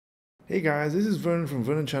Hey guys, this is Vernon from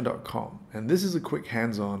Vernonchan.com, and this is a quick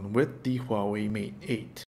hands-on with the Huawei Mate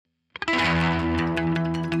 8.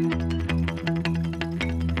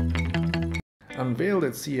 Unveiled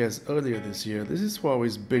at CES earlier this year, this is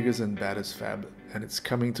Huawei's biggest and baddest phablet, and it's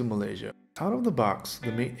coming to Malaysia. Out of the box,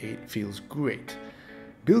 the Mate 8 feels great.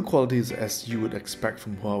 Build quality is as you would expect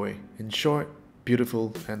from Huawei. In short,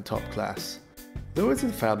 beautiful and top class. Though it's a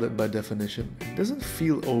phablet by definition, it doesn't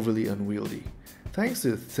feel overly unwieldy, thanks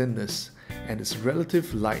to its thinness and its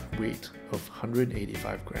relative light weight of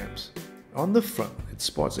 185 grams. On the front, it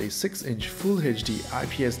sports a 6-inch Full HD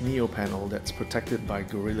IPS Neo panel that's protected by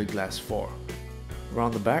Gorilla Glass 4.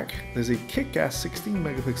 Around the back, there's a kick-ass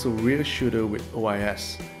 16-megapixel rear shooter with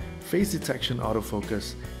OIS, face detection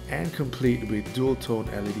autofocus, and complete with dual-tone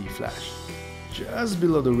LED flash. Just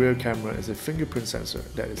below the rear camera is a fingerprint sensor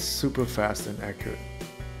that is super fast and accurate.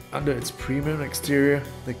 Under its premium exterior,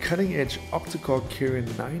 the cutting-edge octa-core Kirin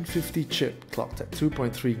 950 chip clocked at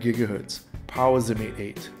 2.3 GHz powers the Mate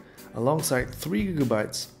 8, alongside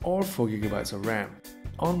 3GB or 4GB of RAM.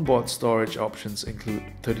 Onboard storage options include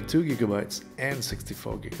 32GB and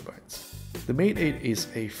 64GB. The Mate 8 is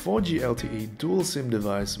a 4G LTE dual SIM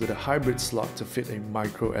device with a hybrid slot to fit a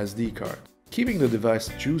micro SD card. Keeping the device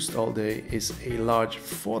juiced all day is a large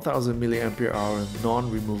 4000 mAh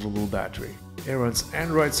non-removable battery. It runs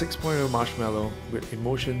Android 6.0 Marshmallow with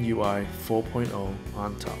Emotion UI 4.0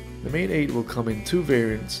 on top. The Mate 8 will come in two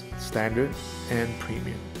variants, Standard and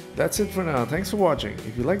Premium. That's it for now. Thanks for watching.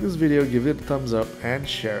 If you like this video, give it a thumbs up and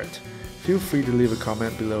share it. Feel free to leave a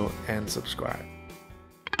comment below and subscribe.